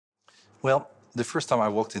Well, the first time I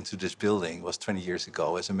walked into this building was 20 years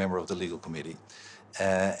ago as a member of the legal committee.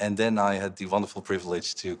 And then I had the wonderful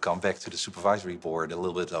privilege to come back to the supervisory board a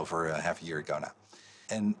little bit over half a year ago now.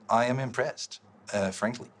 And I am impressed,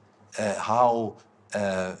 frankly, how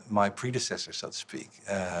my predecessors, so to speak,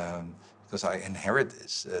 because I inherit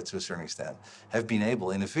this to a certain extent, have been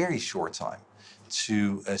able in a very short time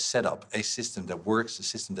to set up a system that works, a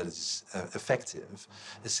system that is effective,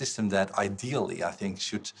 a system that ideally I think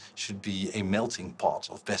should be a melting pot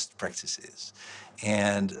of best practices.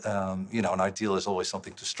 And you know, an ideal is always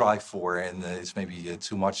something to strive for, and it's maybe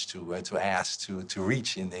too much to ask to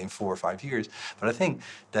reach in 4 or 5 years. But I think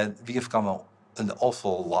that we have come an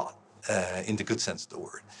awful lot in the good sense of the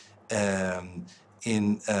word. Um,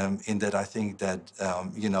 in that I think that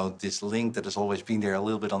you know, this link that has always been there a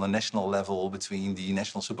little bit on the national level between the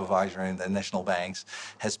national supervisor and the national banks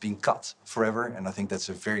has been cut forever, and I think that's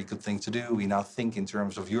a very good thing to do. We now think in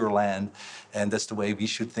terms of your land, and that's the way we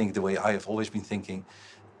should think, the way I have always been thinking.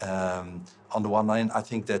 On the one hand, I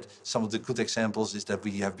think that some of the good examples is that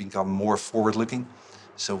we have become more forward-looking.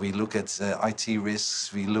 So we look at IT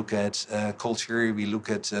risks, we look at culture, we look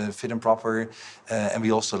at fit and proper, and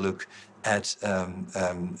we also look at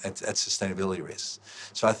sustainability risks.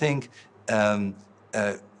 So I think,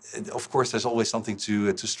 of course, there's always something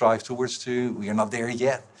to strive towards. We are not there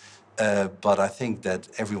yet. But I think that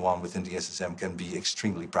everyone within the SSM can be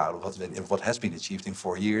extremely proud of what has been achieved in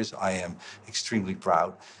 4 years. I am extremely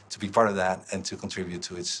proud to be part of that and to contribute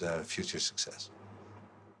to its future success.